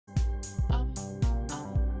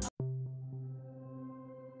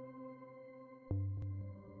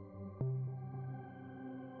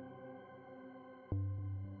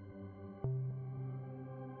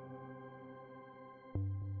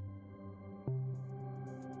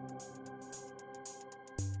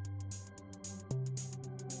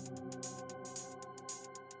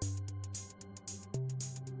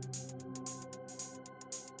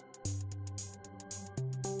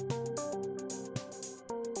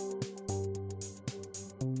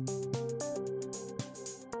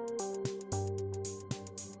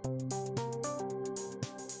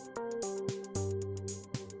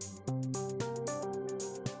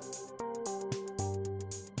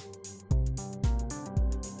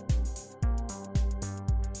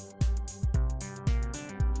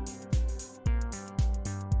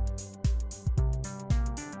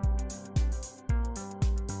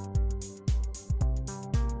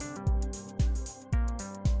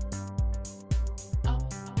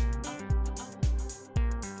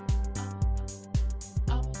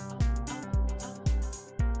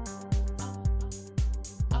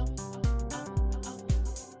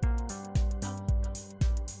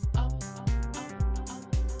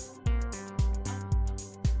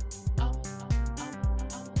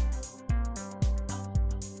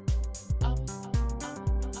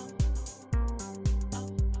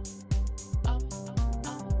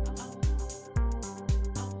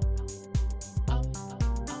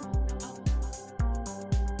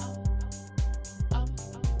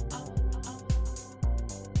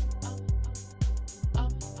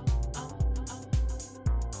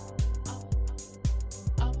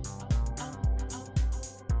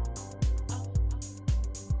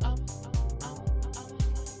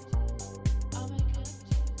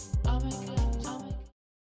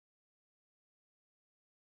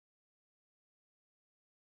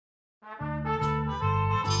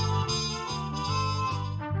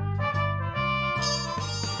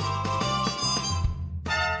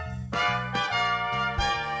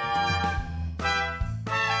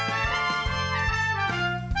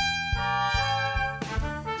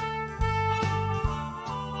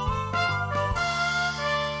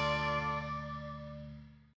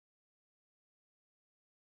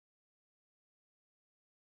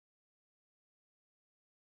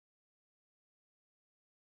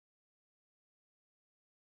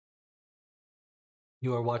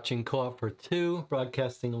You are watching Co-op for Two,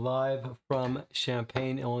 broadcasting live from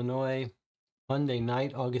Champaign, Illinois, Monday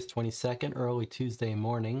night, August 22nd, early Tuesday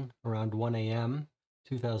morning, around 1 a.m.,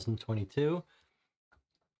 2022.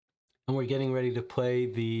 And we're getting ready to play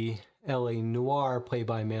the LA.Noire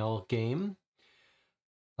play-by-mail game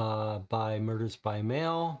by Murders by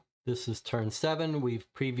Mail. This is turn 7.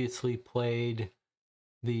 We've previously played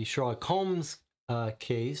the Sherlock Holmes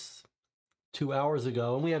case 2 hours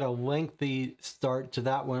ago, and we had a lengthy start to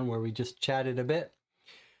that one where we just chatted a bit,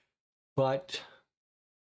 but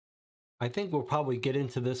I think we'll probably get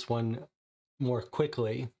into this one more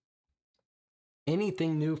quickly.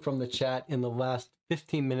 Anything new from the chat in the last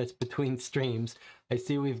 15 minutes between streams? I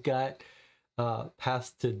see we've got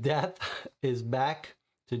Past to Death is back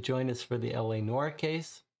to join us for the LA.Noire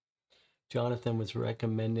case. Jonathan was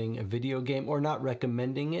recommending a video game, or not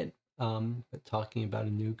recommending it, but talking about a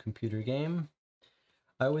new computer game.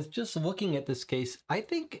 I was just looking at this case. I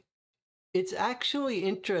think it's actually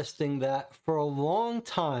interesting that for a long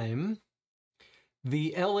time,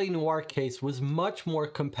 the LA.Noire case was much more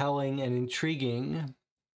compelling and intriguing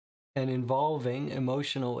and involving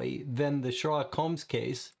emotionally than the Sherlock Holmes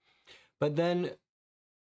case. But then,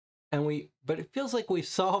 but it feels like we've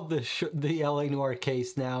solved the LA.Noire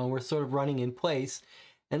case now, and we're sort of running in place.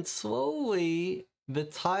 And slowly, the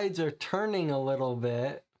tides are turning a little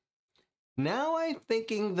bit. Now I'm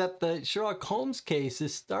thinking that the Sherlock Holmes case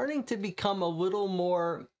is starting to become a little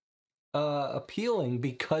more appealing,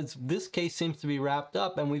 because this case seems to be wrapped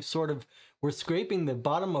up, and we're scraping the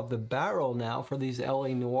bottom of the barrel now for these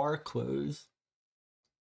LA.Noire clues.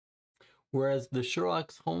 Whereas the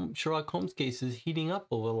Sherlock Holmes case is heating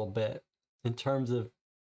up a little bit in terms of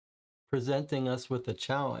presenting us with a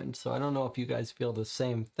challenge. So I don't know if you guys feel the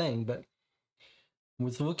same thing, but I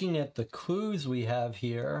was looking at the clues we have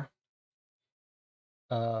here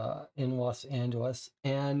in Los Angeles,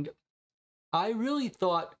 and I really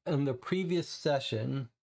thought in the previous session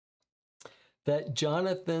that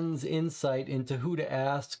Jonathan's insight into who to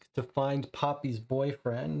ask to find Poppy's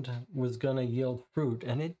boyfriend was going to yield fruit,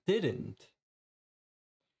 and it didn't.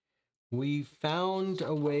 We found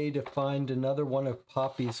a way to find another one of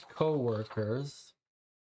Poppy's co-workers,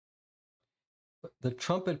 the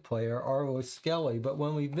trumpet player, Arlo Skelly, but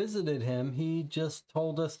when we visited him, he just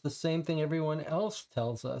told us the same thing everyone else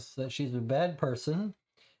tells us, that she's a bad person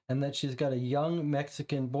and that she's got a young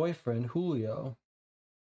Mexican boyfriend, Julio.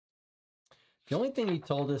 The only thing he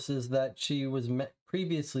told us is that she was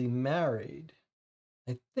previously married.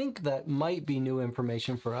 I think that might be new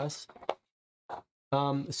information for us.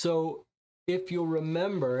 So if you'll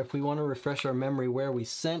remember, if we want to refresh our memory where we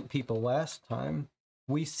sent people last time,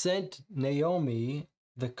 we sent Naomi,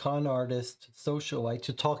 the con artist socialite,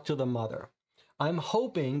 to talk to the mother. I'm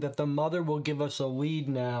hoping that the mother will give us a lead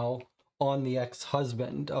now on the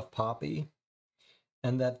ex-husband of Poppy,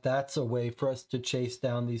 and that's a way for us to chase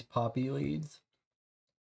down these Poppy leads.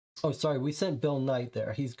 Oh, sorry, we sent Bill Knight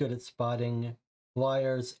there. He's good at spotting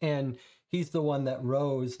liars, and he's the one that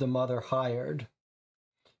Rose, the mother, hired.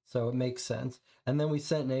 So it makes sense. And then we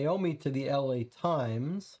sent Naomi to the LA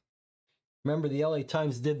Times. Remember, the LA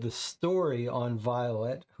Times did the story on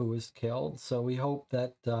Violet, who was killed. So we hope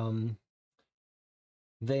that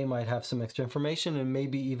they might have some extra information, and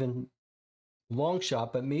maybe even long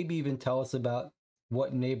shot, but maybe even tell us about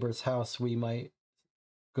what neighbor's house we might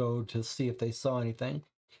go to see if they saw anything.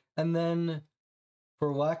 And then,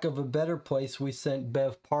 for lack of a better place, we sent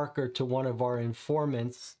Bev Parker to one of our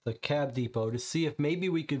informants, the cab depot, to see if maybe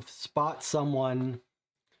we could spot someone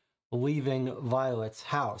leaving Violet's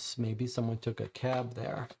house. Maybe someone took a cab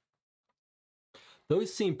there.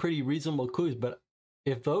 Those seem pretty reasonable clues, but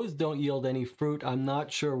if those don't yield any fruit, I'm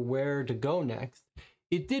not sure where to go next.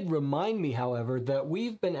 It did remind me, however, that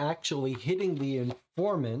we've been actually hitting the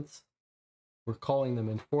informants, we're calling them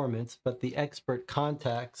informants, but the expert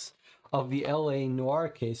contacts of the LA.Noire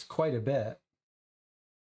case quite a bit.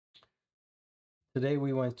 Today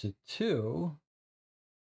we went to 2.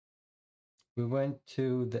 We went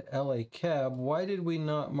to the LA cab. Why did we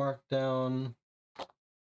not mark down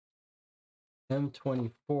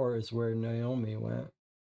M24 is where Naomi went?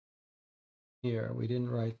 Here, we didn't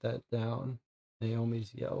write that down.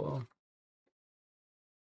 Naomi's yellow.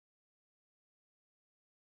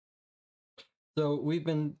 So we've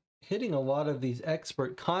been hitting a lot of these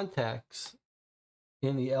expert contacts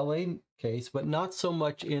in the LA case, but not so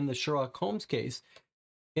much in the Sherlock Holmes case.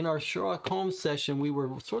 In our Sherlock Holmes session, we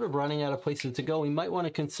were sort of running out of places to go. We might want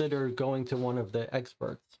to consider going to one of the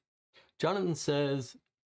experts. Jonathan says,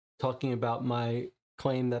 talking about my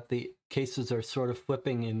claim that the cases are sort of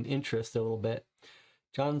flipping in interest a little bit,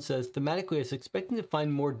 John says, thematically, I was expecting to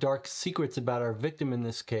find more dark secrets about our victim in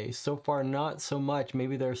this case. So far, not so much.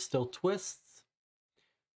 Maybe there are still twists.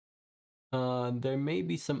 There may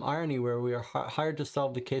be some irony where we are hired to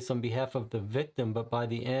solve the case on behalf of the victim, but by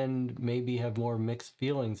the end, maybe have more mixed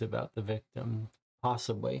feelings about the victim.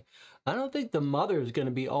 Possibly. I don't think the mother is going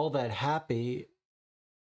to be all that happy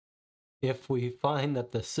if we find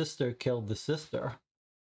that the sister killed the sister.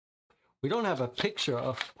 We don't have a picture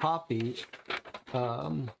of Poppy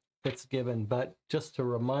that's given, but just to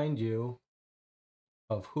remind you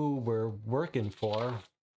of who we're working for,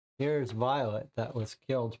 here's Violet that was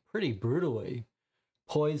killed pretty brutally.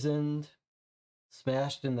 Poisoned,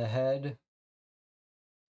 smashed in the head.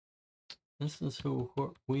 This is who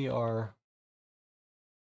we are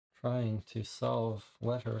trying to solve,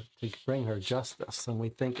 to bring her justice, and we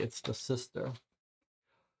think it's the sister.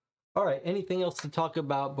 All right, anything else to talk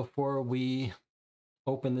about before we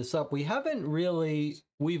open this up? We haven't really,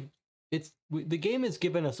 the game has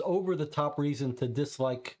given us over-the-top reason to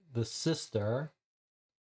dislike the sister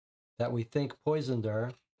that we think poisoned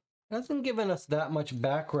her. It hasn't given us that much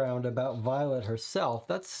background about Violet herself.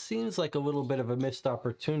 That seems like a little bit of a missed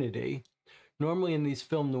opportunity. Normally in these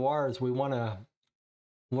film noirs, we want to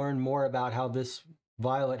learn more about how this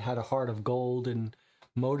Violet had a heart of gold and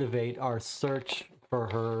motivate our search for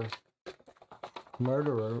her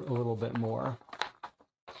murderer a little bit more.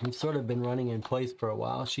 We've sort of been running in place for a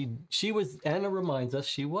while. She was, Anna reminds us,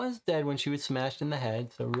 she was dead when she was smashed in the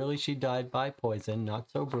head, so really she died by poison, not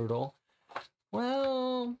so brutal.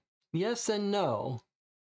 Well, yes and no.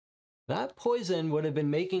 That poison would have been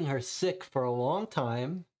making her sick for a long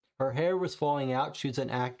time. Her hair was falling out. She was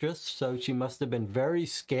an actress, so she must have been very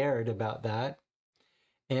scared about that.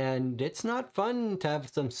 And it's not fun to have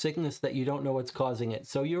some sickness that you don't know what's causing it.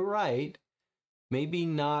 So you're right. Maybe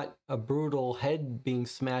not a brutal head being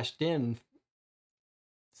smashed in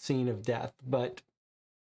scene of death, but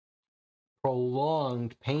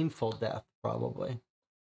prolonged, painful death, probably.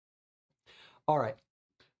 All right.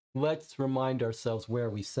 Let's remind ourselves where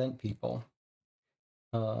we sent people,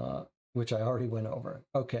 which I already went over.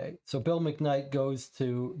 Okay, so Bill McKnight goes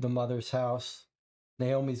to the mother's house.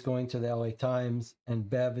 Naomi's going to the LA Times, and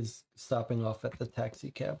Bev is stopping off at the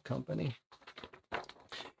taxi cab company.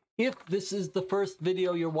 If this is the first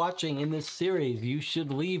video you're watching in this series, you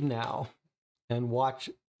should leave now and watch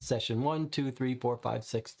session 1, 2, 3, 4, 5,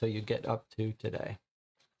 6 till you get up to today.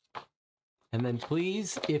 And then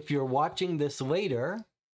please, if you're watching this later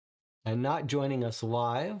and not joining us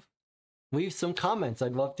live, leave some comments.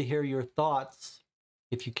 I'd love to hear your thoughts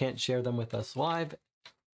if you can't share them with us live.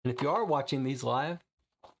 And if you are watching these live,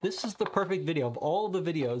 this is the perfect video. Of all the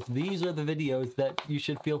videos, these are the videos that you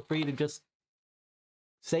should feel free to just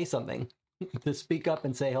say something, to speak up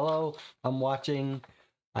and say, hello, I'm watching,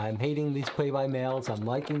 I'm hating these play-by-mails, I'm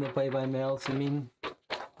liking the play-by-mails. I mean,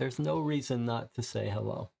 there's no reason not to say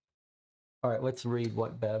hello. All right, let's read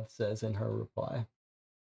what Bev says in her reply.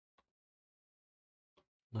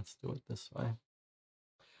 Let's do it this way.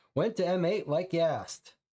 Went to M8 like you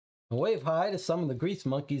asked. I wave hi to some of the grease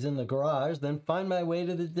monkeys in the garage, then find my way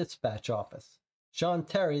to the dispatch office. Sean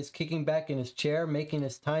Terry is kicking back in his chair, making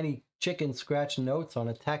his tiny chicken scratch notes on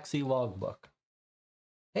a taxi logbook.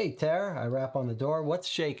 Hey, Ter, I rap on the door. What's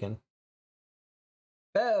shaking?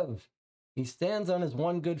 Bev! He stands on his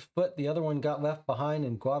one good foot, the other one got left behind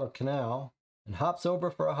in Guadalcanal, and hops over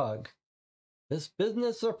for a hug. This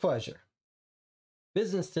business or pleasure?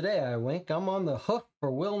 Business today, I wink. I'm on the hoof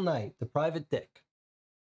for Will Knight, the private dick.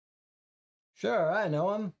 Sure, I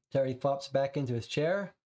know him. Terry flops back into his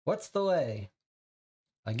chair. What's the lay?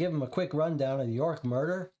 I give him a quick rundown of the York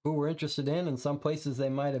murder, who we're interested in, and some places they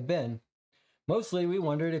might have been. Mostly, we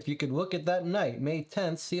wondered if you could look at that night, May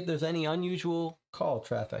 10th, see if there's any unusual cab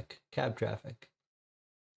traffic.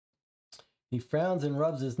 He frowns and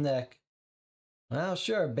rubs his neck. Well,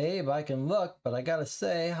 sure, babe, I can look, but I gotta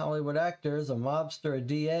say, Hollywood actors, a mobster, a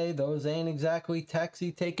DA, those ain't exactly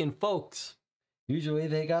taxi-taking folks. Usually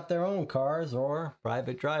they got their own cars or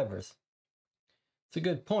private drivers. It's a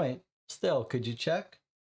good point. Still, could you check?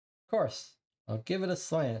 Of course. I'll give it a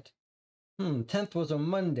slant. 10th was a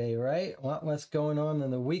Monday, right? A lot less going on than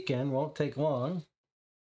the weekend. Won't take long.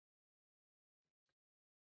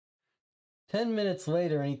 10 minutes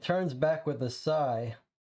later, and he turns back with a sigh.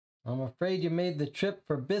 I'm afraid you made the trip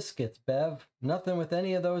for biscuits, Bev. Nothing with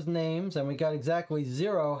any of those names, and we got exactly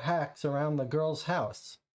 0 hacks around the girl's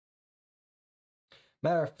house.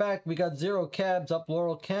 Matter of fact, we got 0 cabs up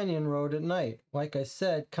Laurel Canyon Road at night. Like I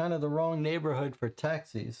said, kind of the wrong neighborhood for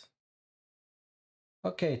taxis.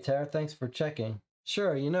 Okay, Tara, thanks for checking.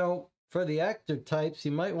 Sure, you know, for the actor types,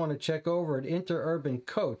 you might want to check over at Interurban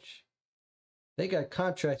Coach. They got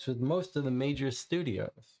contracts with most of the major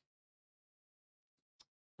studios.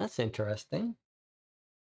 That's interesting.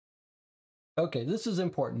 Okay, this is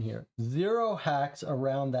important here. 0 hacks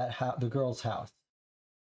around that the girl's house.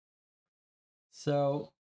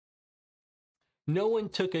 So no one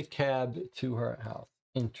took a cab to her house.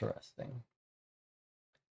 Interesting.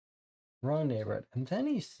 Wrong neighborhood. And then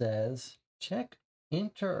he says, check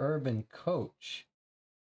interurban coach.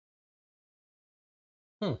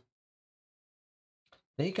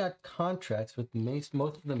 They got contracts with most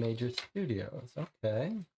of the major studios.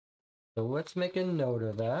 Okay. So let's make a note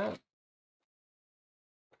of that.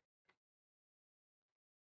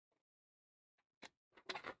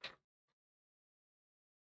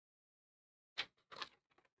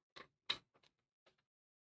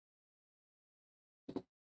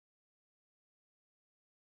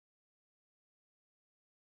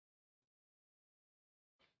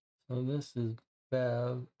 So this is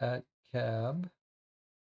Bev at Cab.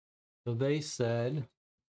 So they said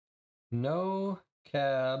no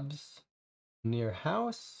cabs near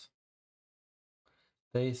house.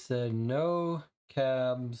 They said no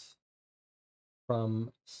cabs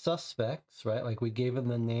from suspects, right? Like we gave him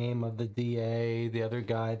the name of the DA, the other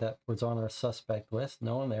guy that was on our suspect list.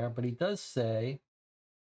 No one there, but he does say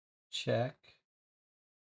check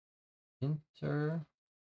interurban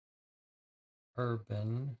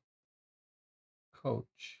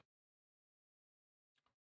coach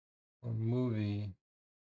or movie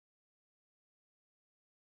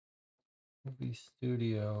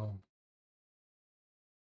studio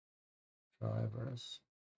drivers.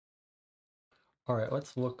 All right,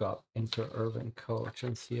 let's look up interurban coach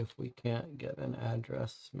and see if we can't get an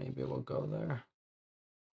address. Maybe we'll go there.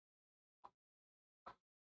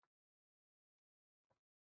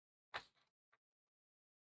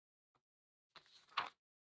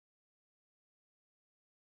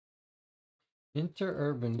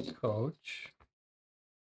 Interurban coach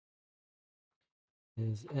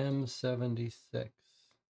is M76.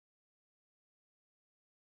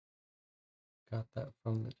 Got that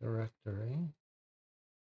from the directory.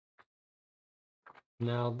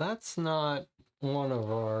 Now, that's not one of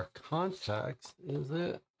our contacts, is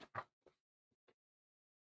it?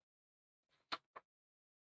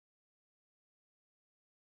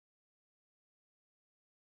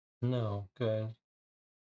 No, good.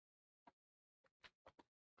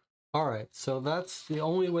 All right, so that's the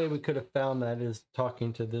only way we could have found that is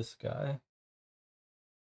talking to this guy.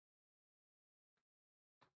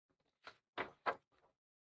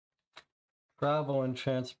 Travel and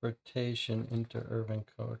transportation interurban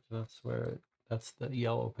coach. That's the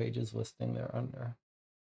yellow pages listing they're under.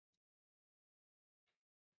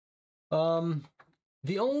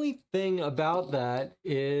 The only thing about that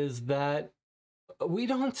is that we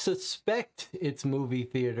don't suspect it's movie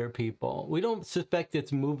theater people. We don't suspect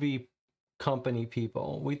it's movie company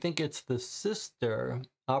people. We think it's the sister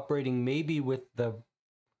operating maybe with her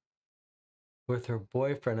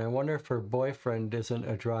boyfriend. I wonder if her boyfriend isn't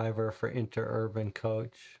a driver for interurban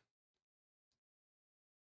coach.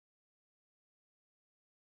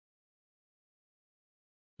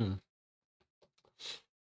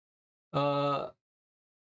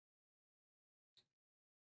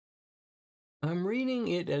 I'm reading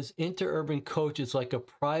it as interurban coach is like a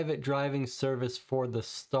private driving service for the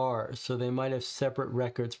stars, so they might have separate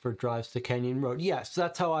records for drives to Canyon Road. Yes,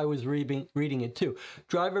 that's how I was reading it too.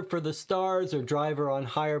 Driver for the stars or driver on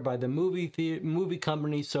hire by the movie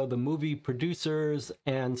company, so the movie producers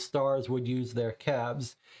and stars would use their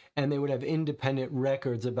cabs, and they would have independent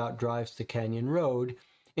records about drives to Canyon Road,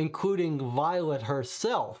 including Violet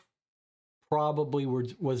herself probably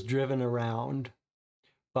was driven around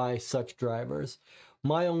by such drivers.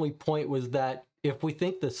 My only point was that if we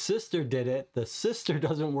think the sister did it, the sister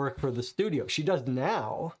doesn't work for the studio. She does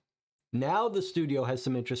now. Now the studio has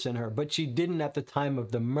some interest in her, but she didn't at the time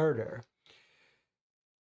of the murder.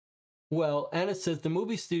 Well, Anna says the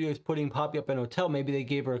movie studio is putting Poppy up in a hotel. Maybe they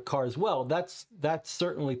gave her a car as well. That's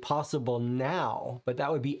certainly possible now, but that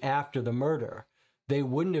would be after the murder. They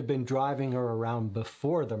wouldn't have been driving her around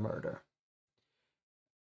before the murder.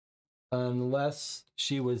 Unless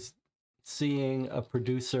she was seeing a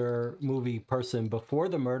producer movie person before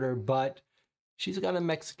the murder, but she's got a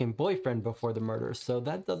Mexican boyfriend before the murder, so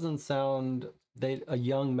that doesn't sound a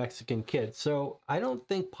young Mexican kid. So I don't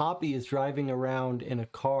think Poppy is driving around in a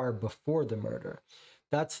car before the murder.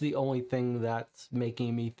 That's the only thing that's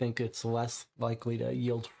making me think it's less likely to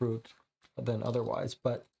yield fruit than otherwise,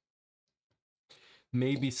 but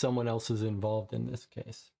maybe someone else is involved in this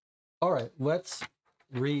case. All right, let's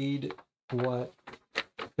read what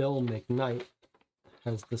Bill McKnight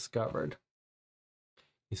has discovered.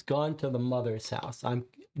 He's gone to the mother's house. I'm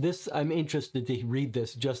interested to read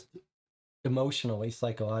this just emotionally,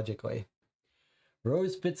 psychologically.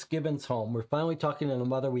 Rose Fitzgibbon's home. We're finally talking to the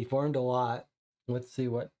mother. We've learned a lot. Let's see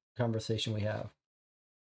what conversation we have.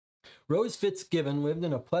 Rose Fitzgibbon lived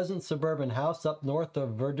in a pleasant suburban house up north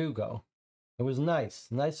of Verdugo. It was nice,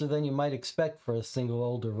 nicer than you might expect for a single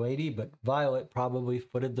older lady, but Violet probably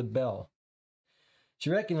footed the bill. She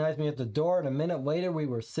recognized me at the door, and a minute later we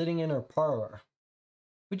were sitting in her parlor.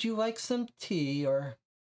 Would you like some tea, or...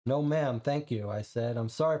 No, ma'am, thank you, I said. I'm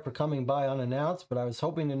sorry for coming by unannounced, but I was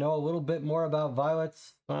hoping to know a little bit more about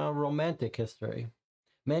Violet's romantic history.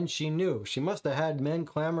 Men she knew. She must have had men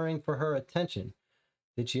clamoring for her attention.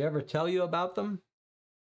 Did she ever tell you about them?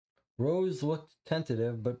 Rose looked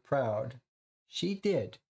tentative but proud. She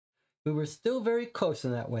did. We were still very close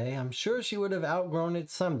in that way. I'm sure she would have outgrown it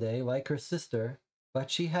someday, like her sister, but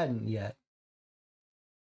she hadn't yet.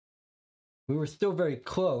 We were still very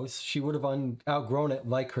close. She would have outgrown it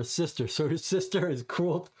like her sister. So her sister is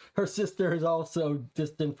cruel. Her sister is also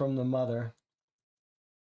distant from the mother.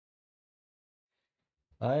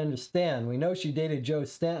 I understand. We know she dated Joe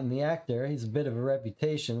Stanton, the actor. He's a bit of a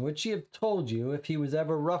reputation. Would she have told you if he was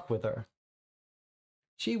ever rough with her?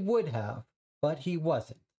 She would have, but he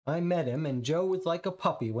wasn't. I met him, and Joe was like a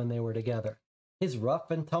puppy when they were together. His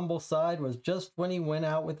rough and tumble side was just when he went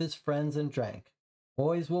out with his friends and drank.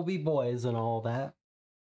 Boys will be boys and all that.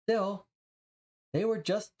 Still, they were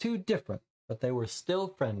just too different, but they were still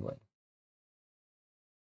friendly.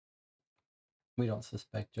 We don't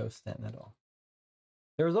suspect Joe Stanton at all.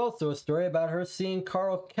 There was also a story about her seeing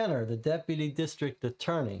Carl Kenner, the deputy district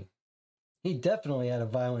attorney. He definitely had a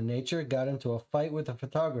violent nature, got into a fight with a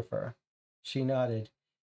photographer. She nodded.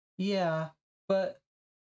 Yeah, but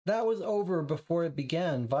that was over before it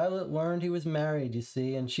began. Violet learned he was married, you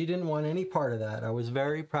see, and she didn't want any part of that. I was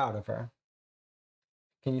very proud of her.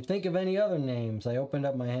 Can you think of any other names? I opened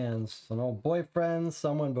up my hands. An old boyfriend,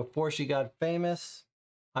 someone before she got famous,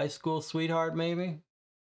 high school sweetheart, maybe?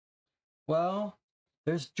 Well,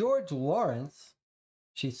 there's George Lawrence,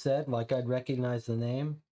 she said, like I'd recognize the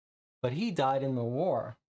name. But he died in the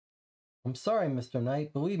war. I'm sorry, Mr.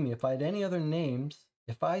 Knight. Believe me, if I had any other names,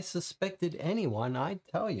 if I suspected anyone, I'd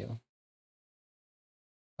tell you.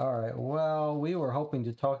 All right, well, we were hoping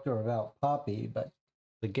to talk to her about Poppy, but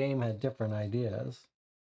the game had different ideas.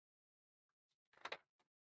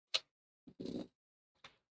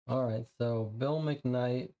 All right, so Bill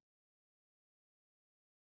McKnight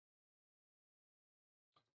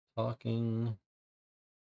talking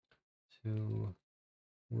to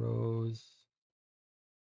Rose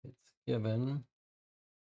Fitzgibbon.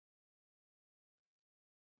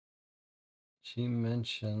 She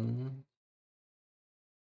mentioned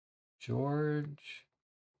George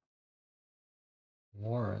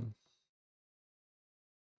Lawrence.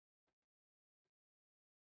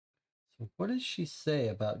 So what did she say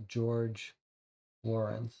about George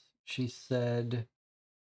Lawrence? She said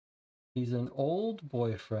he's an old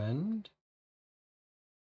boyfriend.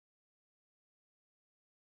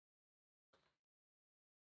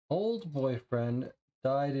 Old boyfriend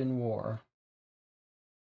died in war.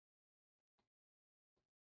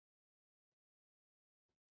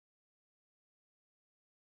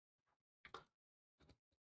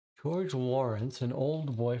 George Lawrence, an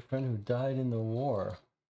old boyfriend who died in the war.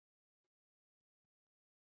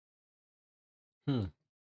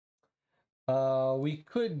 We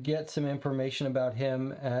could get some information about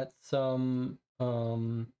him at some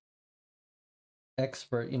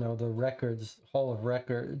expert, the records, Hall of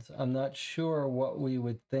Records. I'm not sure what we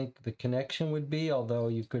would think the connection would be, although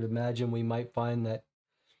you could imagine we might find that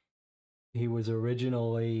he was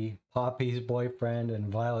originally Poppy's boyfriend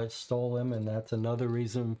and Violet stole him, and that's another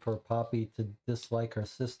reason for Poppy to dislike her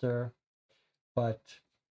sister. But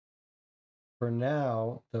for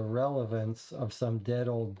now, the relevance of some dead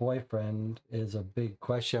old boyfriend is a big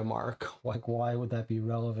question mark. Like, why would that be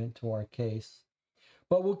relevant to our case?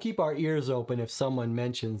 But we'll keep our ears open if someone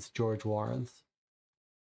mentions George Lawrence.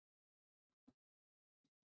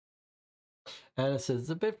 Anna says, it's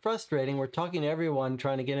a bit frustrating. We're talking to everyone,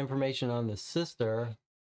 trying to get information on the sister.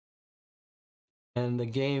 And the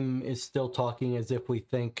game is still talking as if we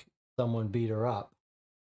think someone beat her up.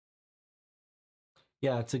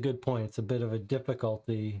 Yeah, it's a good point. It's a bit of a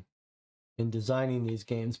difficulty in designing these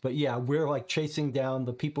games. But yeah, we're like chasing down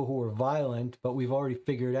the people who were violent, but we've already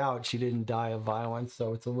figured out she didn't die of violence,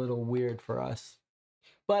 so it's a little weird for us.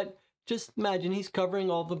 But just imagine he's covering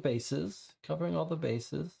all the bases.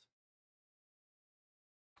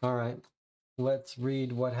 All right, let's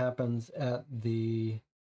read what happens at the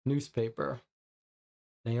newspaper.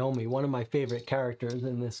 Naomi, one of my favorite characters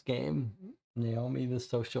in this game. Naomi, the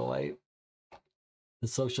socialite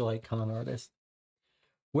con artist.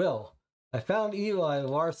 Will, I found Eli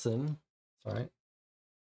Harson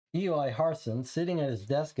sitting at his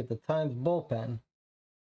desk at the Times bullpen.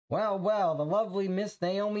 Well, well, the lovely Miss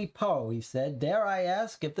Naomi Poe, he said. Dare I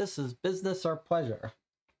ask if this is business or pleasure?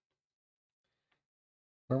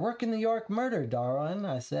 We're working the York murder, darling,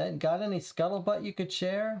 I said. Got any scuttlebutt you could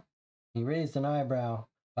share? He raised an eyebrow.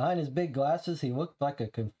 Behind his big glasses, he looked like a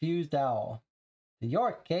confused owl. The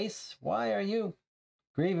York case? Why are you...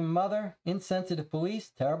 Grieving mother, insensitive police,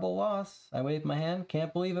 terrible loss. I waved my hand.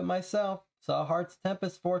 Can't believe it myself. Saw Heart's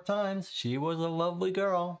Tempest 4 times. She was a lovely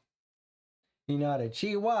girl. He nodded.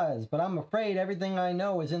 She was, but I'm afraid everything I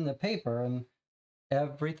know is in the paper, and...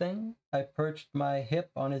 Everything? I perched my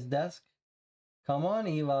hip on his desk. Come on,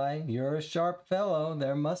 Eli. You're a sharp fellow.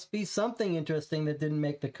 There must be something interesting that didn't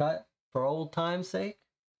make the cut, for old time's sake.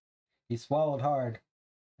 He swallowed hard.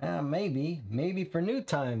 Maybe for new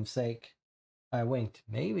time's sake. I winked.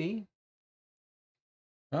 Maybe.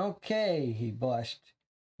 Okay, he blushed.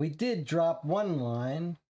 We did drop one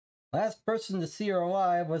line. Last person to see her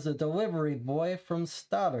alive was a delivery boy from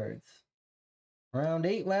Stoddard's. Around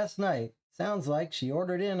 8 last night. Sounds like she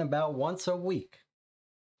ordered in about once a week.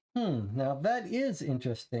 Now that is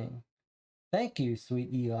interesting. Thank you,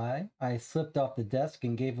 sweet Eli. I slipped off the desk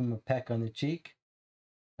and gave him a peck on the cheek.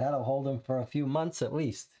 That'll hold him for a few months at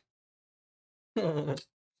least.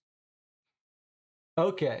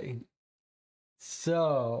 Okay.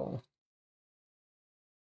 So,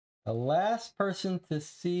 the last person to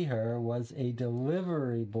see her was a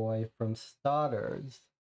delivery boy from Stoddard's.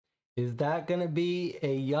 Is that going to be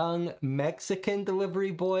a young Mexican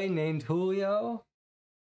delivery boy named Julio?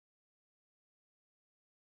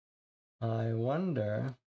 I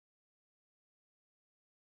wonder.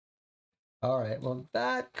 All right, well,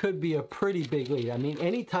 that could be a pretty big lead. I mean,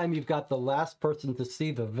 anytime you've got the last person to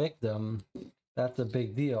see the victim, that's a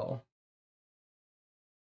big deal.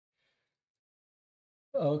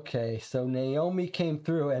 Okay, so Naomi came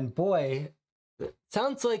through, and boy, it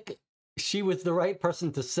sounds like she was the right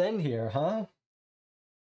person to send here, huh?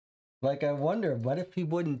 Like, I wonder, what if he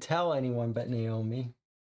wouldn't tell anyone but Naomi?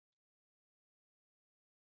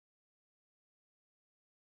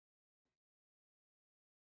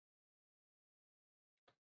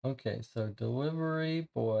 Okay, so delivery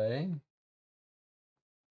boy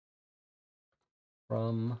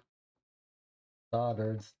from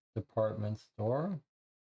Stoddard's department store.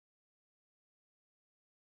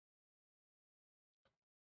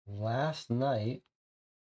 Last night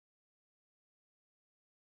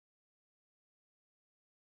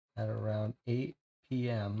at around 8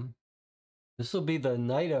 p.m. This will be the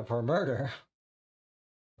night of her murder.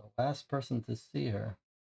 The last person to see her.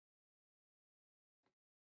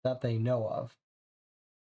 That they know of.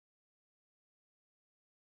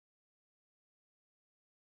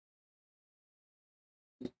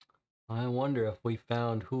 I wonder if we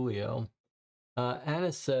found Julio.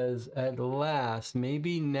 Anna says, at last,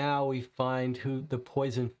 maybe now we find who the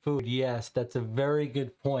poisoned food. Yes, that's a very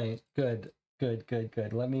good point. Good.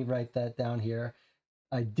 Let me write that down here.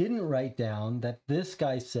 I didn't write down that this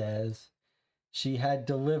guy says she had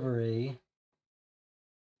delivery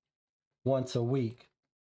once a week.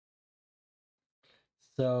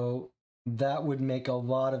 So that would make a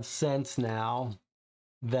lot of sense now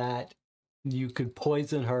that you could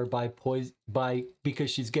poison her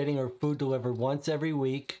because she's getting her food delivered once every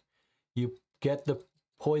week. You get the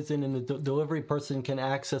poison, and the delivery person can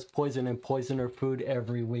access poison and poison her food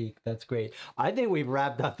every week. That's great. I think we've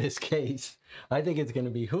wrapped up this case. I think it's going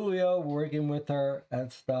to be Julio working with her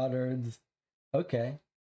at Stoddard's. Okay.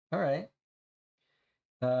 All right.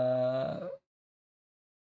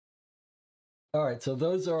 All right, so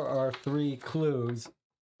those are our 3 clues.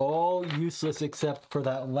 All useless except for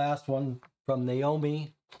that last one from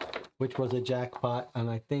Naomi, which was a jackpot, and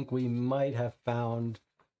I think we might have found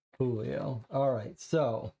Julio. All right,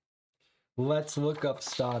 so let's look up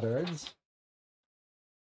Stoddard's.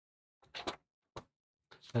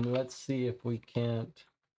 And let's see if we can't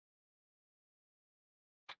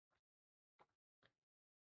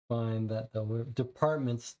find that the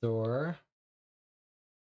department store.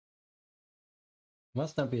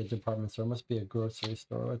 Must not be a department store, must be a grocery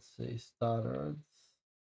store. Let's see, Stoddard's.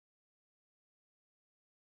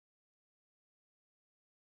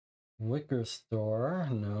 Liquor store,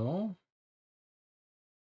 no.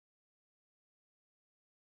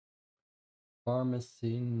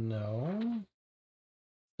 Pharmacy, no.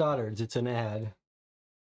 Stoddard's, it's an ad.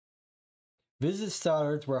 Visit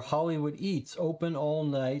Stoddard's where Hollywood eats, open all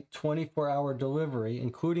night, 24-hour delivery,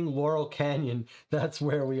 including Laurel Canyon. That's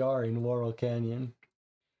where we are, in Laurel Canyon.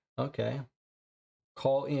 Okay.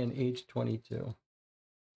 Call in, age 22.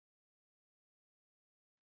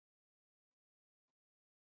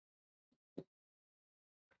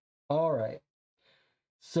 All right.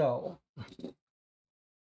 So,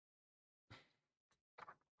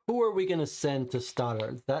 who are we going to send to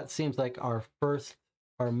Stoddard? That seems like our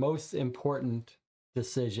most important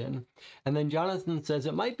decision. And then Jonathan says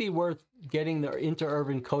it might be worth getting the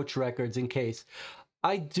interurban coach records in case.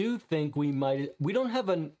 I do think we don't have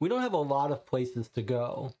a lot of places to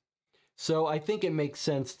go. So I think it makes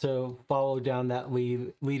sense to follow down that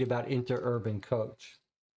lead about interurban coach.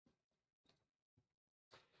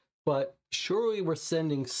 But surely we're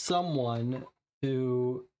sending someone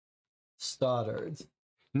to Stoddard's.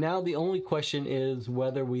 Now the only question is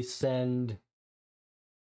whether we send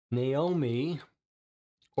Naomi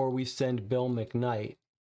or we send Bill McKnight.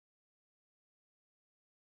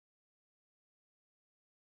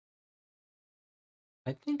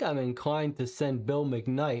 I think I'm inclined to send Bill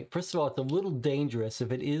McKnight. First of all, it's a little dangerous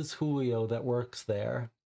if it is Julio that works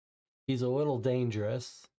there. He's a little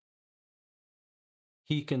dangerous.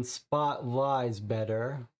 He can spot lies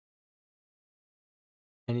better.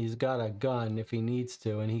 And he's got a gun if he needs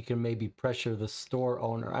to, and he can maybe pressure the store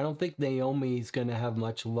owner. I don't think Naomi's going to have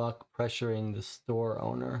much luck pressuring the store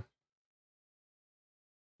owner.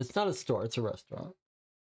 It's not a store, it's a restaurant.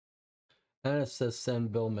 And it says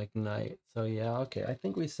send Bill McKnight. So yeah, okay, I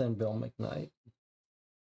think we send Bill McKnight.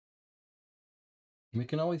 We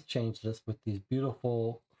can always change this with these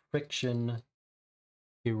beautiful friction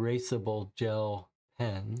erasable gel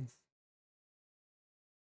pens.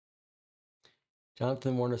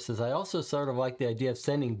 Jonathan Warner says, I also sort of like the idea of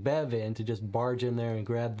sending Bev in to just barge in there and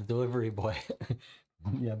grab the delivery boy.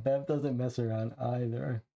 Yeah, Bev doesn't mess around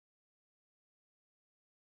either.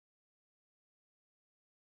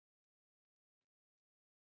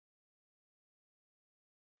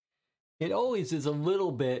 It always is a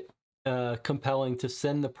little bit compelling to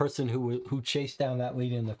send the person who chased down that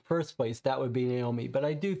lead in the first place. That would be Naomi. But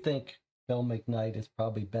I do think Bill McKnight is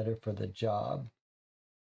probably better for the job.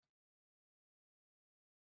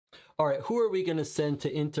 All right, who are we going to send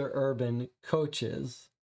to interurban coaches?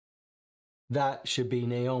 That should be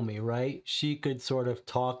Naomi, right? She could sort of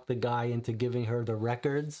talk the guy into giving her the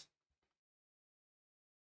records.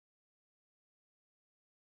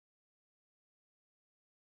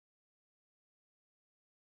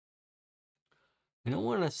 I don't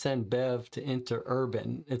want to send Bev to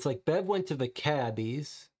interurban. It's like Bev went to the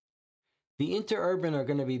cabbies. The interurban are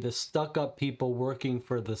going to be the stuck-up people working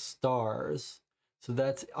for the stars. So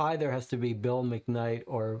that's either has to be Bill McKnight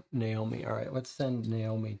or Naomi. All right, let's send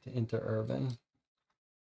Naomi to interurban.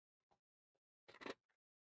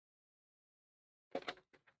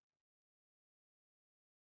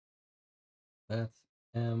 That's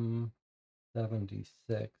M76.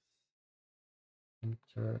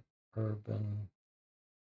 Interurban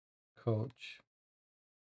coach.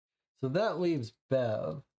 So that leaves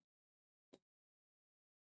Bev.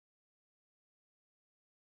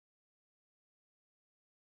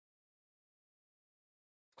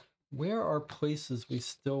 Where are places we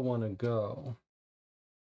still want to go?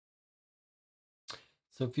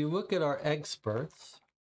 So if you look at our experts,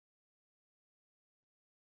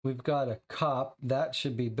 we've got a cop, that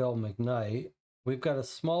should be Bill McKnight. We've got a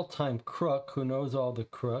small-time crook who knows all the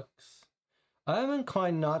crooks. I'm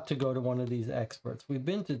inclined not to go to one of these experts. We've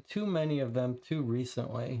been to too many of them too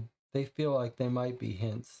recently. They feel like they might be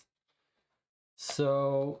hints.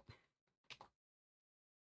 So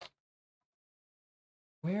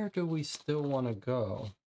where do we still want to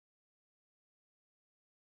go?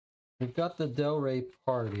 We've got the Delray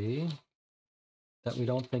party that we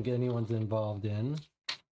don't think anyone's involved in.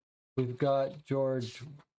 We've got George,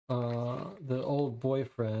 the old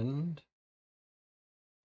boyfriend.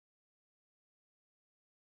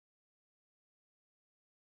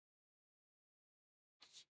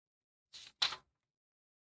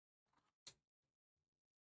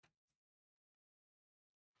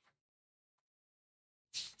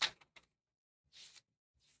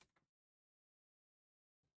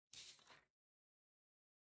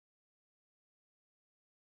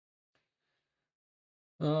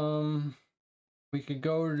 We could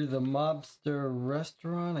go to the mobster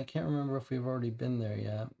restaurant. I can't remember if we've already been there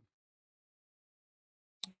yet.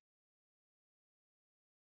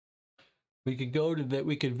 We could go to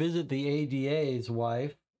we could visit the ADA's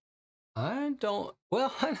wife.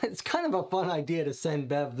 Well, it's kind of a fun idea to send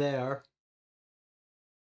Bev there.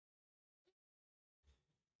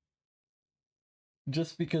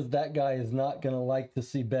 Just because that guy is not going to like to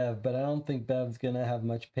see Bev, but I don't think Bev's going to have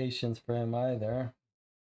much patience for him either.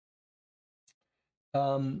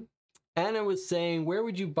 Anna was saying, where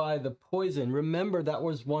would you buy the poison? Remember, that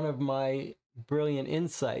was one of my brilliant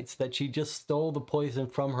insights, that she just stole the poison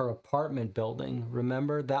from her apartment building.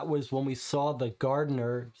 Remember? That was when we saw the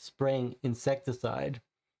gardener spraying insecticide.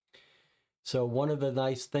 So one of the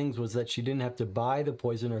nice things was that she didn't have to buy the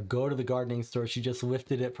poison or go to the gardening store. She just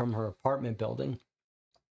lifted it from her apartment building.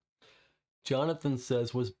 Jonathan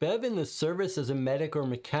says, was Bev in the service as a medic or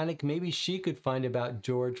mechanic? Maybe she could find about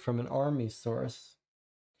George from an army source.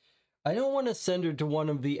 I don't want to send her to one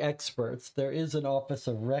of the experts. There is an office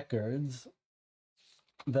of records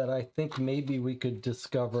that I think maybe we could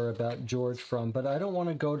discover about George from, but I don't want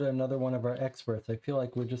to go to another one of our experts. I feel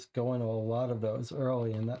like we're just going to a lot of those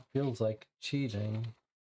early, and that feels like cheating.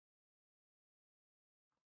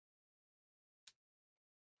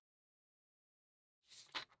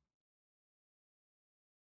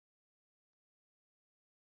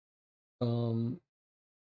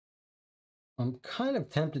 I'm kind of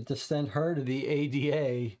tempted to send her to the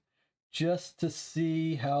ADA just to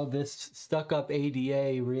see how this stuck-up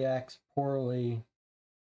ADA reacts poorly.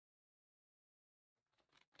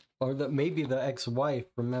 Or that maybe the ex-wife,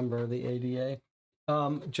 remember the ADA?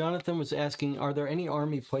 Jonathan was asking, are there any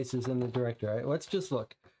Army places in the directory? Let's just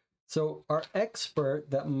look. So our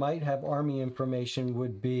expert that might have Army information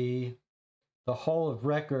would be the Hall of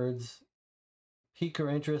Records. Pique her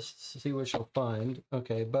interest, see what she'll find.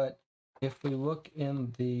 Okay, but if we look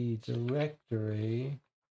in the directory,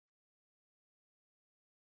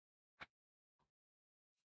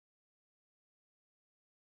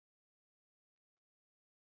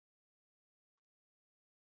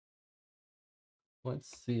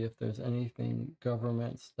 let's see if there's anything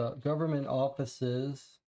government stuff. Government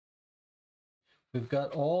offices. We've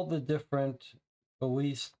got all the different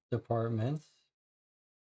police departments,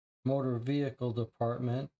 motor vehicle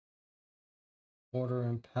department, water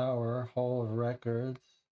and power, hall of records,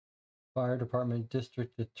 fire department,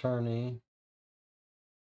 district attorney,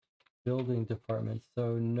 building department.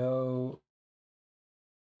 So no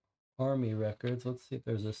Army records. Let's see if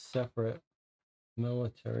there's a separate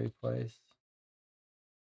military place.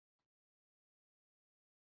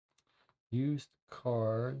 Used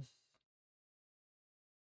cars.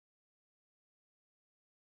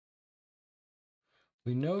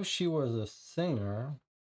 We know she was a singer.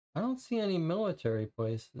 I don't see any military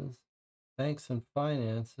places. Banks and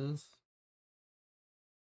finances.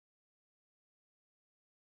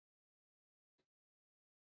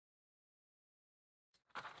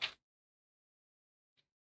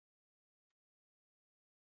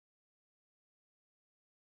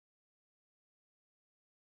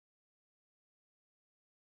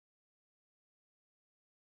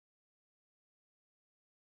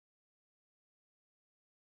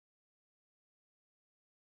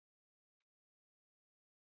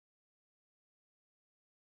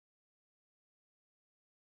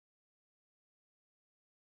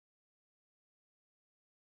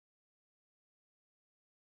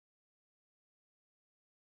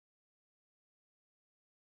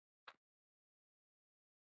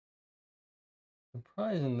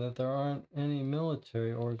 Surprising that there aren't any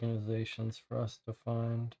military organizations for us to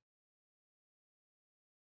find.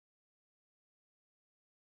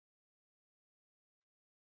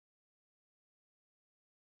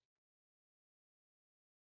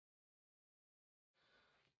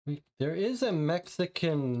 There is a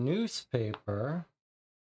Mexican newspaper.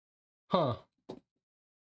 Huh.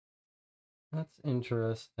 That's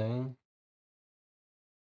interesting.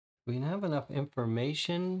 We have enough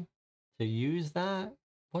information to use that?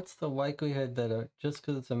 What's the likelihood that just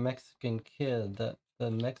because it's a Mexican kid, that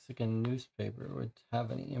the Mexican newspaper would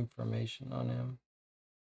have any information on him?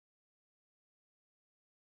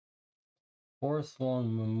 Forest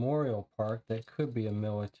Lawn Memorial Park, that could be a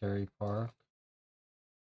military park.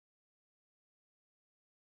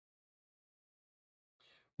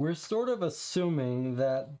 We're sort of assuming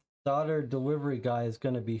that daughter delivery guy is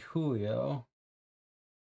going to be Julio.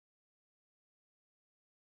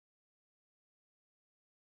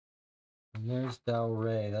 And there's Del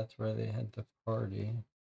Rey. That's where they had the party.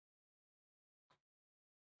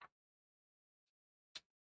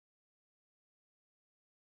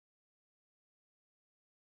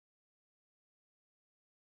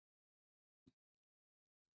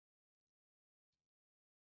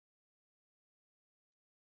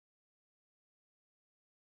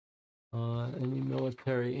 Any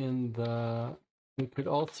military in the... We could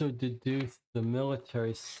also deduce the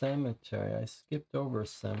military cemetery. I skipped over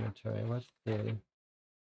cemetery. Let's see.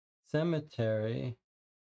 Cemetery.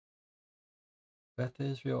 Beth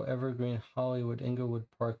Israel, Evergreen, Hollywood, Inglewood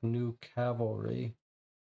Park, New Cavalry.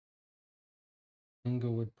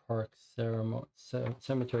 Inglewood Park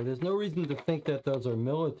Cemetery. There's no reason to think that those are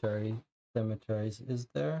military cemeteries, is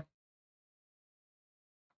there?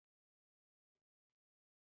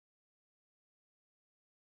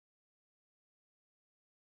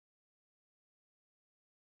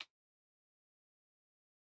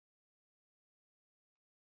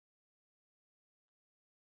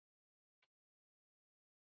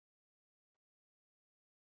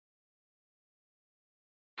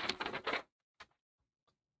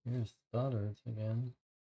 Here's Stoddards again.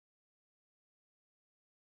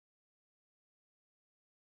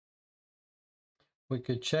 We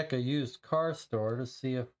could check a used car store to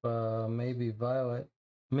see if maybe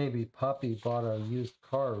Poppy bought a used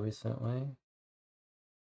car recently.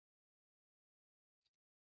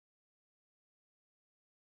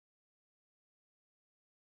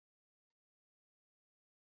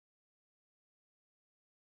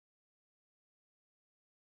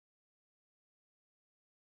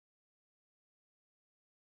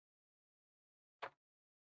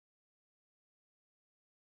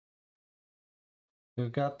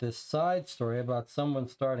 We've got this side story about someone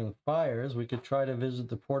starting fires. We could try to visit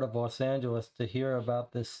the Port of Los Angeles to hear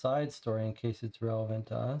about this side story in case it's relevant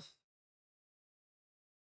to us.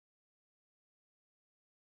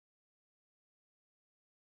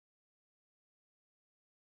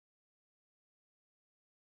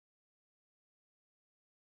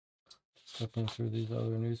 Just looking through these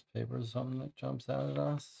other newspapers, something that jumps out at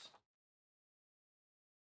us.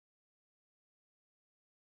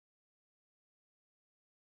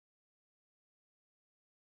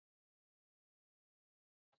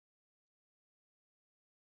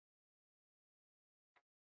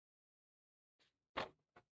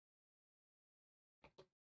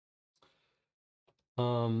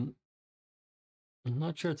 I'm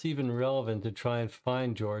not sure it's even relevant to try and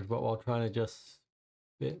find George, but while trying to just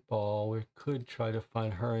spitball, we could try to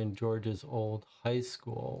find her in George's old high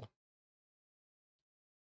school.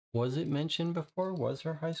 Was it mentioned before? Was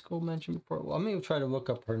her high school mentioned before? Well, I'm going to try to look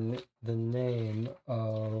up the name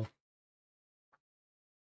of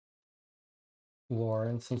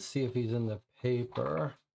Lawrence and see if he's in the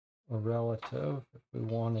paper, a relative, if we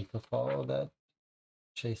wanted to follow that,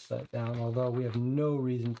 chase that down, although we have no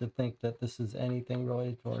reason to think that this is anything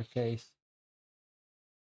related to our case.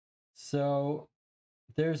 So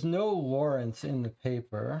there's no Lawrence in the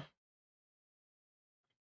paper.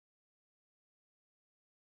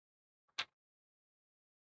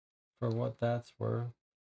 For what that's worth.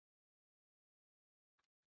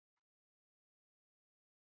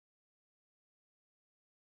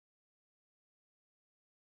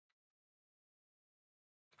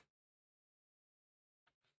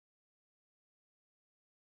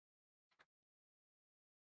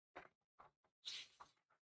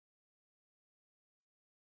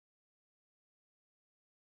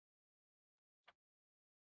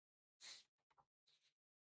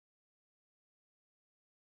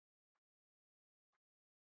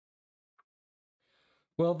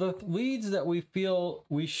 Well, the leads that we feel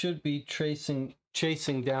we should be chasing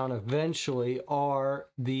down eventually are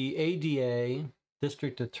the ADA,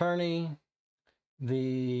 district attorney,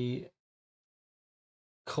 the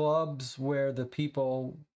clubs where the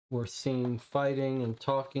people were seen fighting and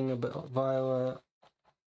talking about Viola.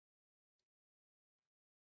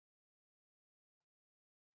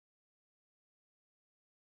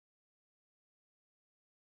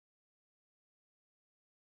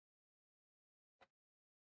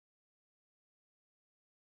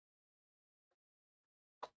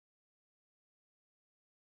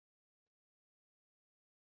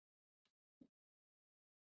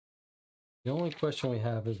 The only question we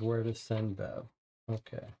have is where to send Bev.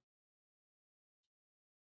 Okay.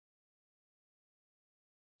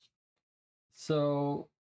 So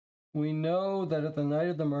we know that at the night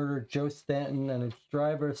of the murder, Joe Stanton and his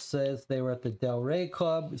driver says they were at the Del Rey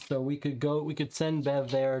Club. So we could send Bev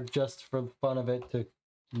there just for the fun of it to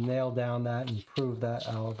nail down that and prove that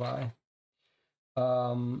alibi.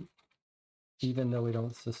 Even though we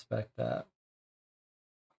don't suspect that.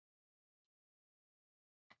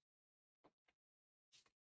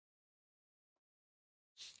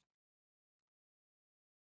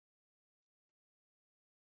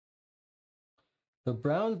 The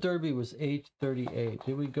Brown Derby was age 38.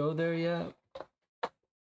 Did we go there yet?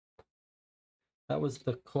 That was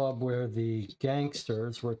the club where the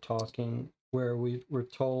gangsters were talking, where we were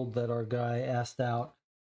told that our guy asked out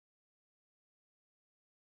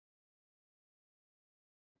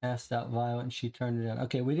Violet and she turned it down.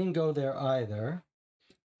 Okay, we didn't go there either.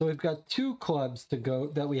 So we've got two clubs to go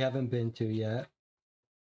that we haven't been to yet.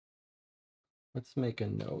 Let's make a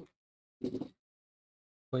note.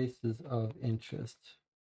 places of interest.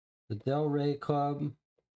 The Del Rey Club,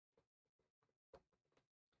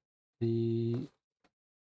 the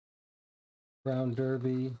Brown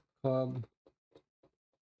Derby Club,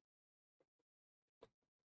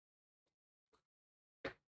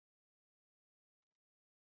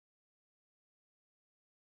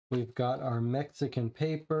 we've got our Mexican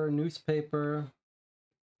newspaper.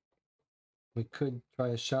 We could try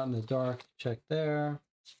a shot in the dark, check there.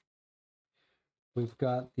 We've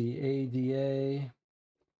got the ADA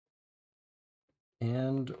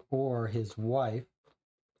and or his wife.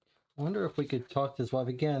 I wonder if we could talk to his wife.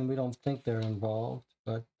 Again, we don't think they're involved,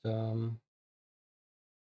 but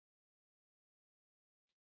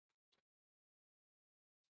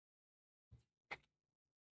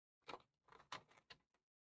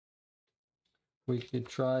we could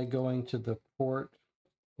try going to the port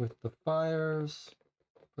with the fires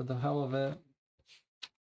for the hell of it.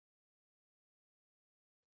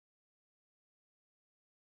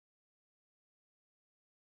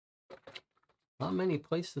 Not many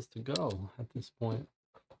places to go at this point.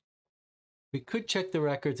 We could check the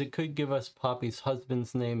records. It could give us Poppy's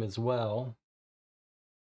husband's name as well.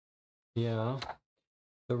 Yeah.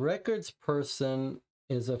 The records person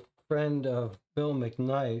is a friend of Bill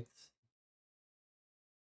McKnight's.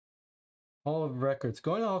 Hall of Records.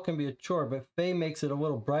 Going to Hall can be a chore, but Faye makes it a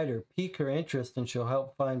little brighter. Pique her interest and she'll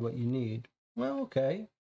help find what you need. Well, okay.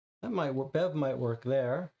 That might work. Bev might work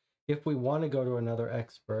there if we want to go to another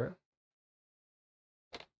expert.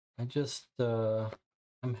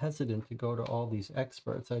 I'm hesitant to go to all these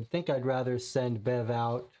experts. I think I'd rather send Bev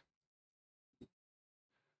out.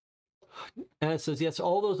 And it says, yes,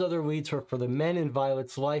 all those other leads are for the men in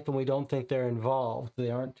Violet's life, and we don't think they're involved.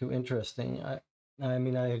 They aren't too interesting. I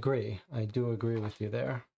mean, I agree. I do agree with you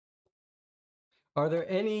there. Are there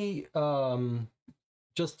any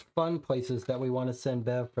just fun places that we want to send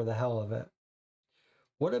Bev for the hell of it?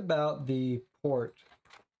 What about the port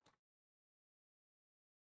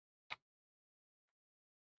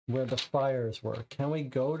where the fires were? Can we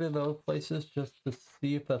go to those places just to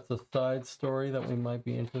see if that's a side story that we might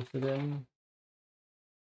be interested in?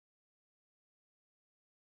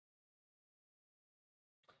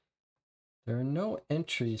 There are no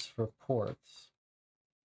entries for ports.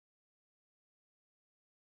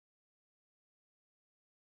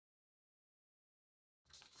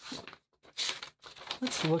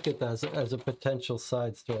 Let's look at that as a potential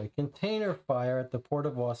side story. Container fire at the Port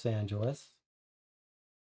of Los Angeles.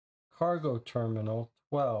 Cargo terminal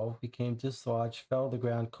 12 became dislodged, fell to the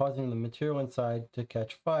ground, causing the material inside to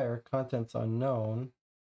catch fire. Contents unknown.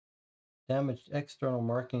 Damaged external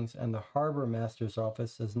markings, and the harbor master's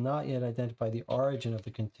office has not yet identified the origin of the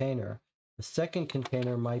container. The second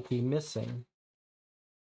container might be missing.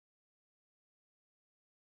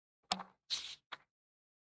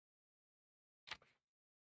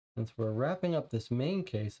 Since we're wrapping up this main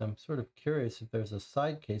case, I'm sort of curious if there's a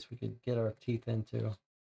side case we could get our teeth into.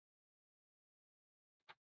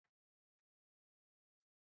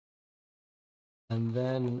 And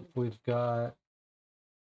then we've got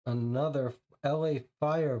another LA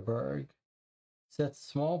Fireberg sets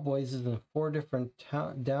small blazes in 4 different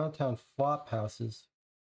downtown flop houses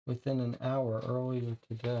within an hour earlier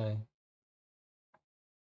today.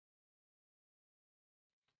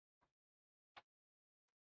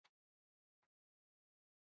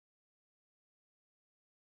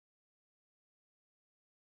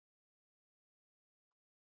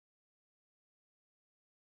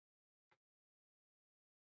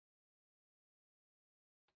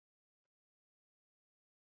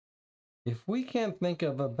 If we can't think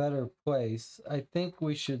of a better place, I think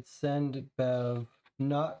we should send Bev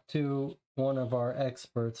not to one of our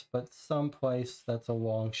experts, but someplace that's a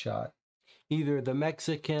long shot. Either the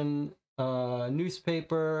Mexican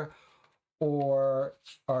newspaper or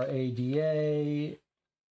our ADA.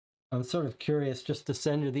 I'm sort of curious just to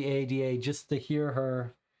send her the ADA just to hear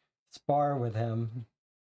her spar with him.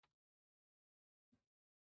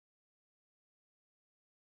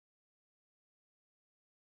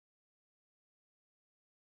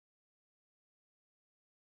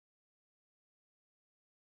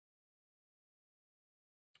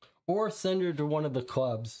 Or send her to one of the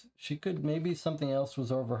clubs. She could, maybe something else was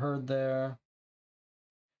overheard there.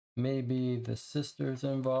 Maybe the sister's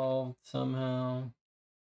involved somehow.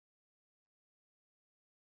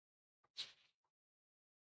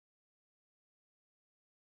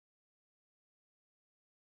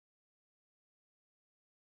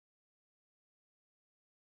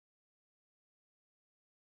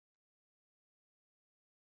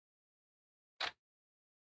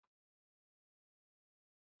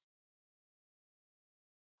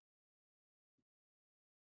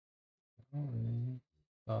 Alright.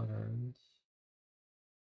 Patterns.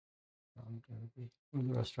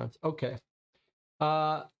 The restaurants. Okay.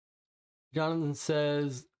 Jonathan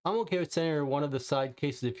says, I'm okay with sending her one of the side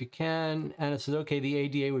cases if you can. Anna says, okay, the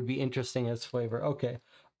ADA would be interesting as flavor. Okay.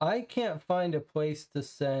 I can't find a place to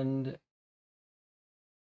send.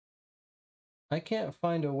 I can't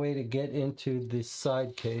find a way to get into the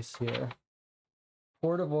side case here.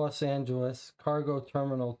 Port of Los Angeles, Cargo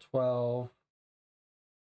Terminal 12,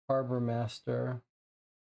 Harbor Master.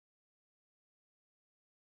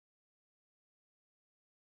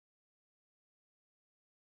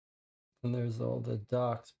 And there's all the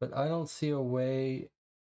docks, but I don't see a way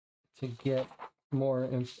to get more.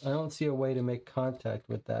 I don't see a way to make contact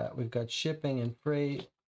with that. We've got shipping and freight,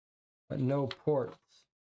 but no ports.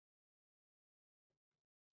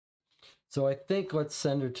 So I think let's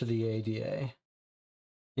send her to the ADA.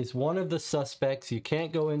 He's one of the suspects. You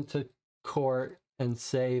can't go into court and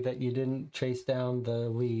say that you didn't chase down the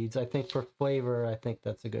leads. I think for flavor, I think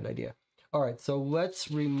that's a good idea. All right, so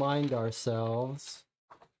let's remind ourselves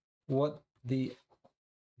how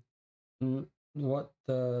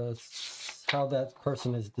that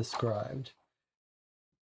person is described.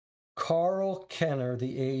 Carl Kenner,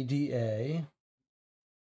 the ADA.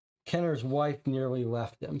 Kenner's wife nearly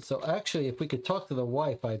left him. So actually, if we could talk to the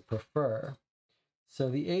wife, I'd prefer. So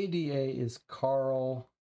the ADA is Carl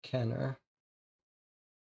Kenner.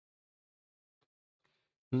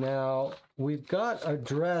 Now, we've got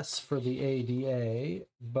address for the ADA,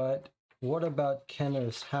 but what about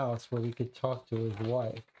Kenner's house where we could talk to his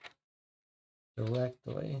wife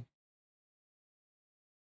directly?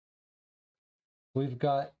 We've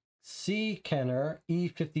got C. Kenner,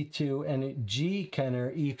 E52, and G.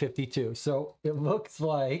 Kenner, E52. So it looks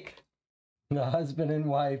like the husband and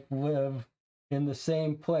wife live in the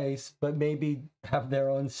same place, but maybe have their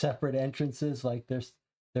own separate entrances, like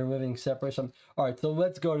they're living separate or something. All right, so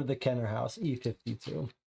let's go to the Kenner house, E52.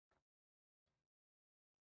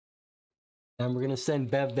 And we're going to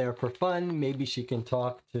send Bev there for fun. Maybe she can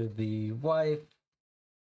talk to the wife.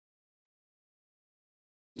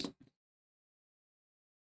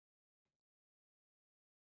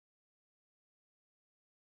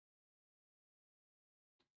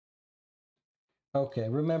 Okay,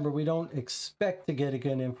 remember, we don't expect to get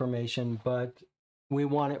good information, but we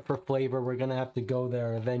want it for flavor. We're going to have to go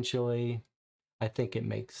there eventually. I think it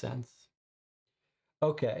makes sense.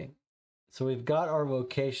 Okay, so we've got our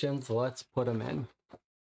locations. Let's put them in.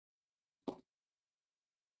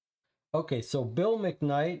 Okay, so Bill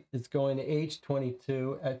McKnight is going to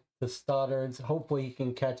H22 at the Stoddards. Hopefully he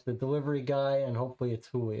can catch the delivery guy, and hopefully it's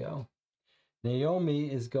Julio.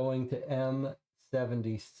 Naomi is going to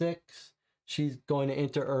M76. She's going to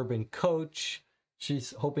Interurban Coach.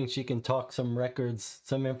 She's hoping she can talk some records,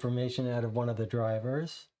 some information out of one of the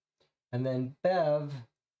drivers. And then Bev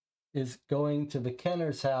is going to the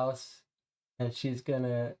Kenner's house, and she's going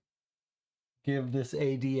to give this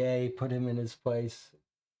ADA, put him in his place.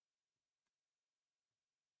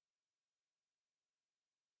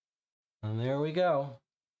 And there we go.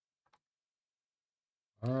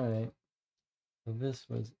 All right. So this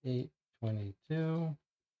was 822.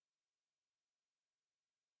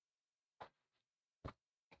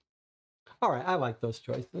 All right, I like those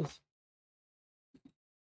choices.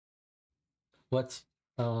 Let's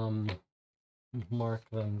mark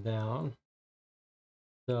them down.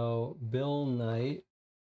 So Bill Knight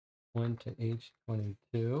went to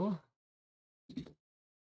H22.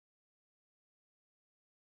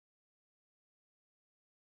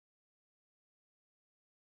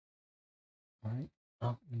 Right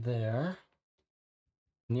up there,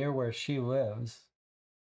 near where she lives.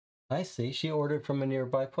 I see, she ordered from a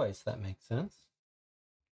nearby place. That makes sense.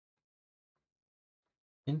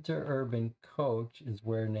 Interurban Coach is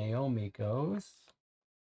where Naomi goes.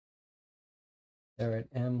 They're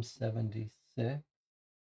at M76. There,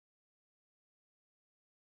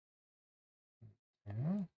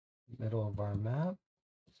 middle of our map.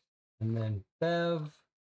 And then Bev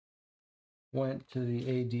went to the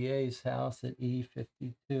ADA's house at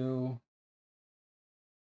E52.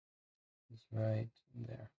 It's right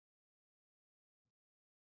there.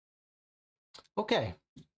 Okay.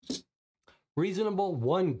 Reasonable,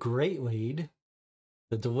 one great lead.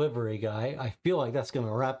 The delivery guy. I feel like that's going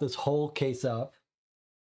to wrap this whole case up.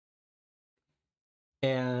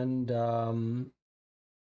 And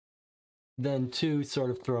then two sort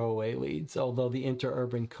of throwaway leads, although the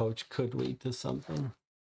Interurban Coach could lead to something.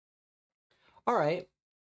 All right.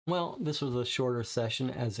 Well, this was a shorter session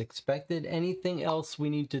as expected. Anything else we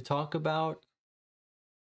need to talk about?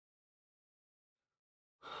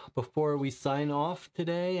 before we sign off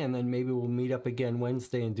today, and then maybe we'll meet up again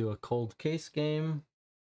Wednesday and do a cold case game.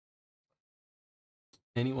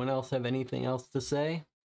 Anyone else have anything else to say?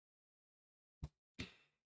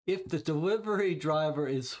 If the delivery driver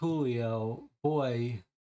is Julio, boy,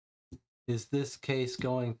 is this case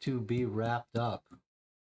going to be wrapped up.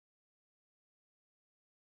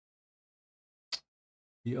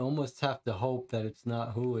 You almost have to hope that it's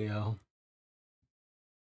not Julio.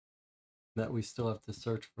 That we still have to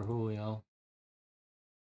search for Julio.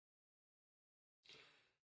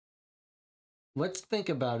 Let's think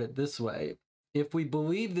about it this way. If we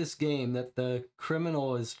believe this game that the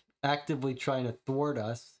criminal is actively trying to thwart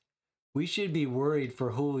us, we should be worried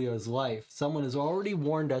for Julio's life. Someone has already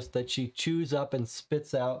warned us that she chews up and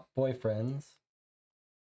spits out boyfriends.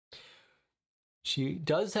 She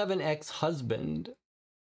does have an ex-husband.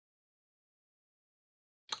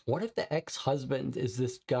 What if the ex-husband is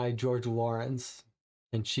this guy, George Lawrence,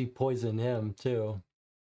 and she poisoned him too?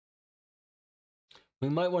 We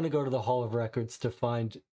might want to go to the Hall of Records to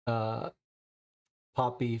find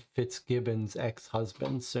Poppy Fitzgibbon's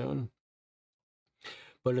ex-husband soon.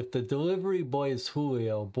 But if the delivery boy is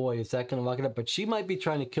Julio, boy, is that going to lock it up. But she might be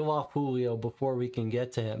trying to kill off Julio before we can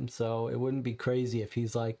get to him. So it wouldn't be crazy if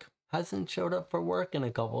he's like, hasn't showed up for work in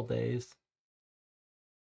a couple days.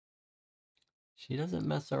 She doesn't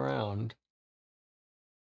mess around.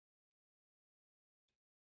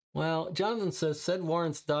 Well, Jonathan said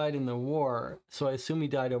Lawrence died in the war, so I assume he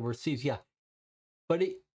died overseas. Yeah, but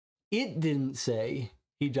it didn't say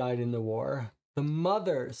he died in the war. The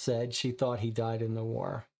mother said she thought he died in the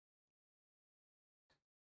war.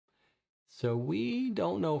 So we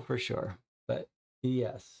don't know for sure, but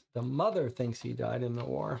yes, the mother thinks he died in the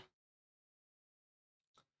war.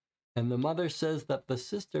 And the mother says that the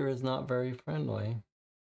sister is not very friendly.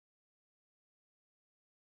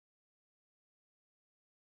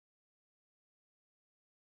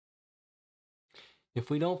 If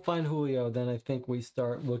we don't find Julio, then I think we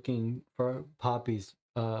start looking for Poppy's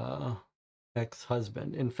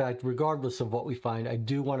ex-husband. In fact, regardless of what we find, I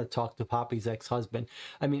do want to talk to Poppy's ex-husband.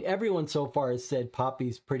 I mean, everyone so far has said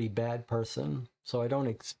Poppy's a pretty bad person, so I don't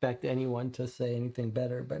expect anyone to say anything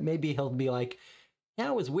better. But maybe he'll be like, yeah,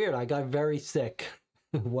 it was weird. I got very sick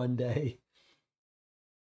one day.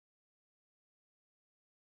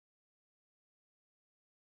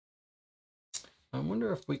 I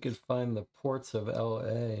wonder if we could find the ports of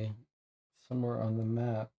LA somewhere on the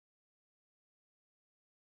map.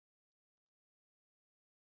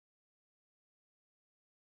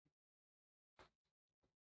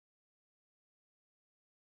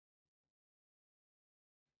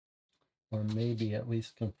 Or maybe at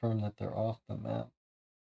least confirm that they're off the map.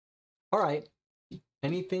 All right.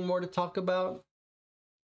 Anything more to talk about?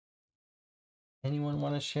 Anyone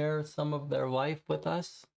want to share some of their life with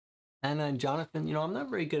us? Anna and Jonathan, you know, I'm not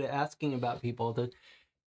very good at asking about people.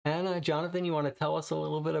 Anna, Jonathan, you want to tell us a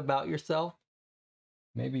little bit about yourself?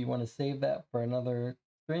 Maybe you want to save that for another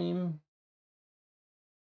stream.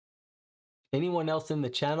 Anyone else in the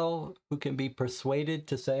channel who can be persuaded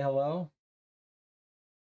to say hello?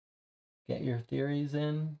 Get your theories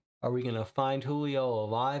in. Are we going to find Julio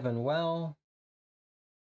alive and well?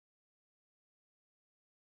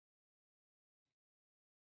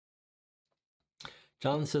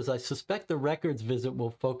 John says, I suspect the records visit will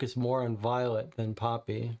focus more on Violet than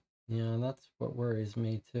Poppy. Yeah, that's what worries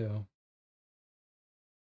me too.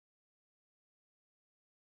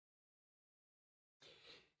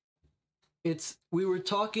 We were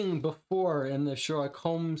talking before in the Sherlock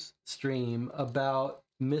Holmes stream about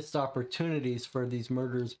missed opportunities for these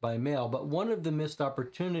murders by mail, but one of the missed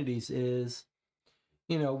opportunities is,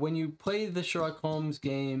 you know, when you play the Sherlock Holmes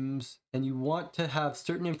games and you want to have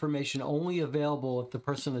certain information only available if the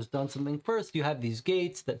person has done something first, you have these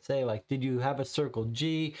gates that say, like, did you have a circle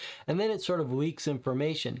G? And then it sort of leaks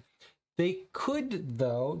information. They could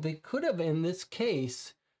have, in this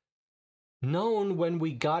case, known when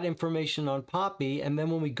we got information on Poppy, and then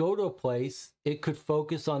when we go to a place, it could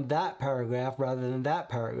focus on that paragraph rather than that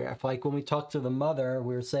paragraph. Like when we talked to the mother,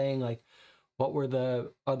 we were saying, like, what were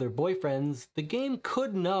the other boyfriends? The game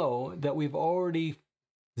could know that we've already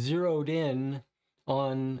zeroed in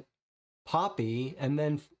on Poppy and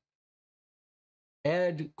then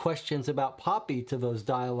add questions about Poppy to those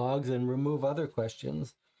dialogues and remove other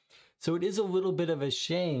questions. So it is a little bit of a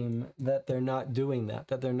shame that they're not doing that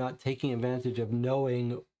they're not taking advantage of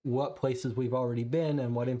knowing what places we've already been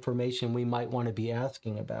and what information we might want to be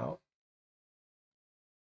asking about.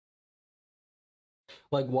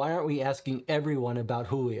 Like, why aren't we asking everyone about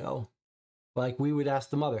Julio? Like, we would ask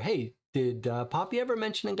the mother, hey, did Poppy ever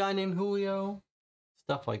mention a guy named Julio?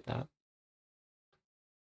 Stuff like that.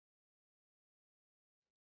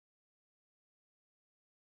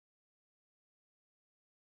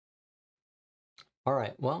 All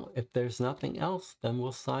right, well, if there's nothing else, then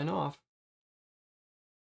we'll sign off.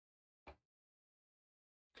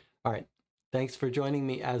 All right, thanks for joining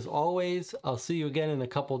me as always. I'll see you again in a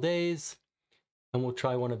couple days, and we'll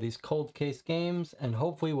try one of these cold case games, and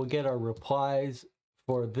hopefully we'll get our replies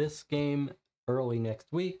for this game early next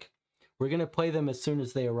week. We're going to play them as soon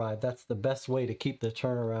as they arrive. That's the best way to keep the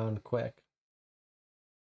turnaround quick.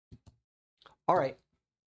 All right.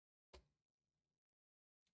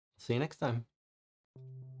 See you next time.